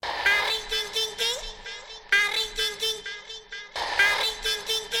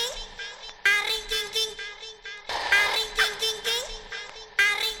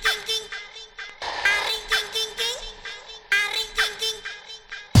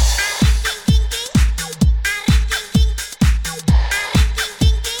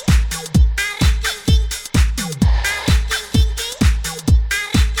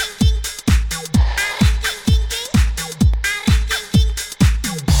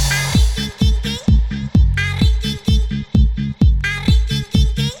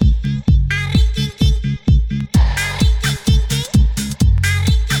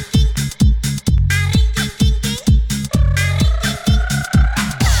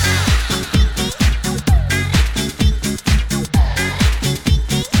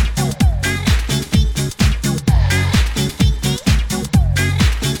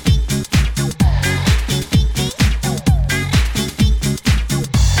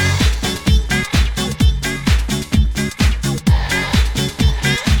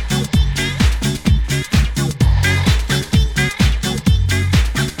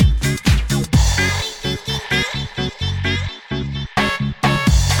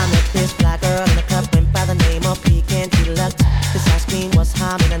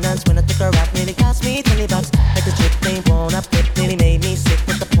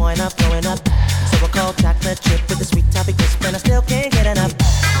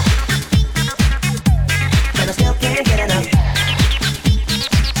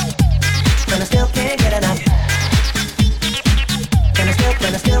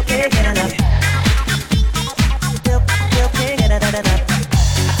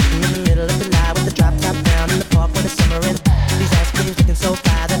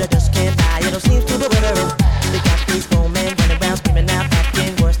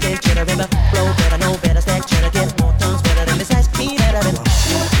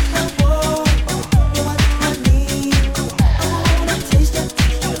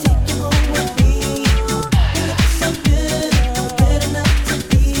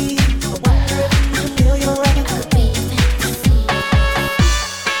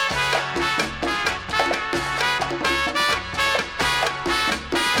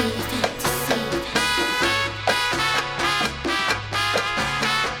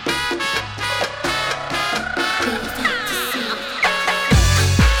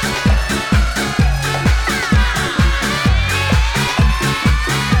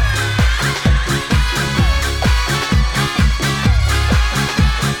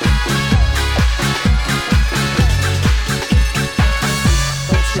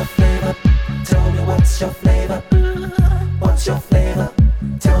your flavor? What's your flavor?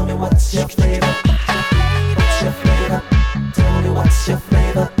 Tell me what's your flavor? What's your flavor? Tell me what's your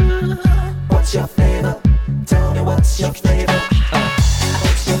flavor? What's your flavor? Tell me what's your flavor?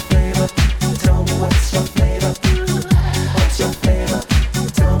 What's your flavor? Tell me what's your flavor? What's your flavor?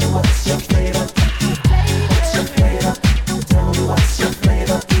 Tell me what's your flavor? What's your flavor? Tell me what's your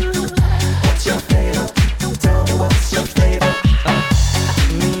flavor? What's your flavor? Tell me what's your flavor?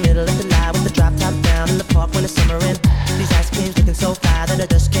 Middle of the night with the drop top down in the park when it's summerin'. These ice creams looking so fly that I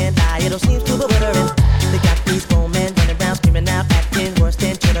just can't lie. It all seems too bewildering. They got these grown men running around screaming out, acting worse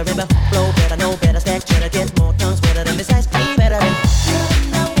than chittering. But who flow better, know better, stack cheddar, get more tongues better than this ice cream better than.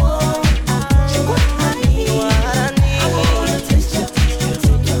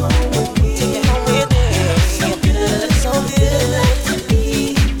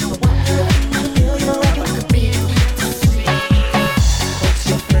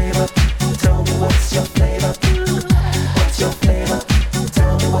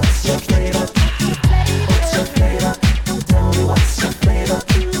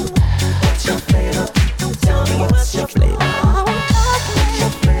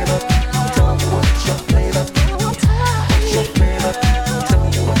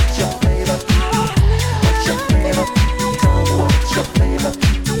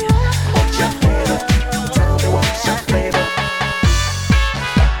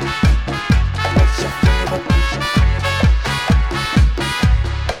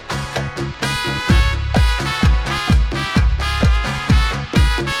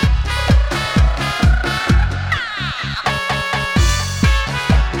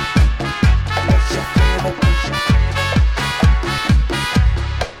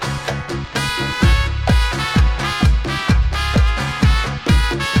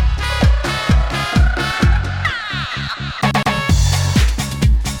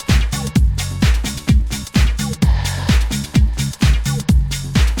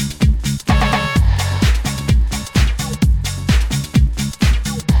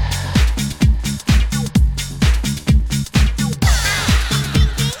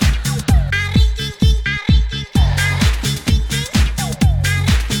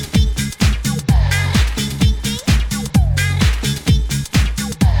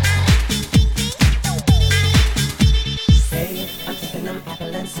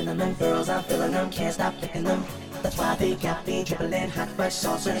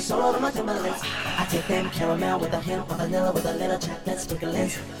 With a little chocolate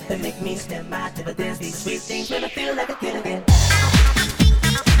sprinkling, they make me spend my dividends. These sweet things make me feel like a kid again.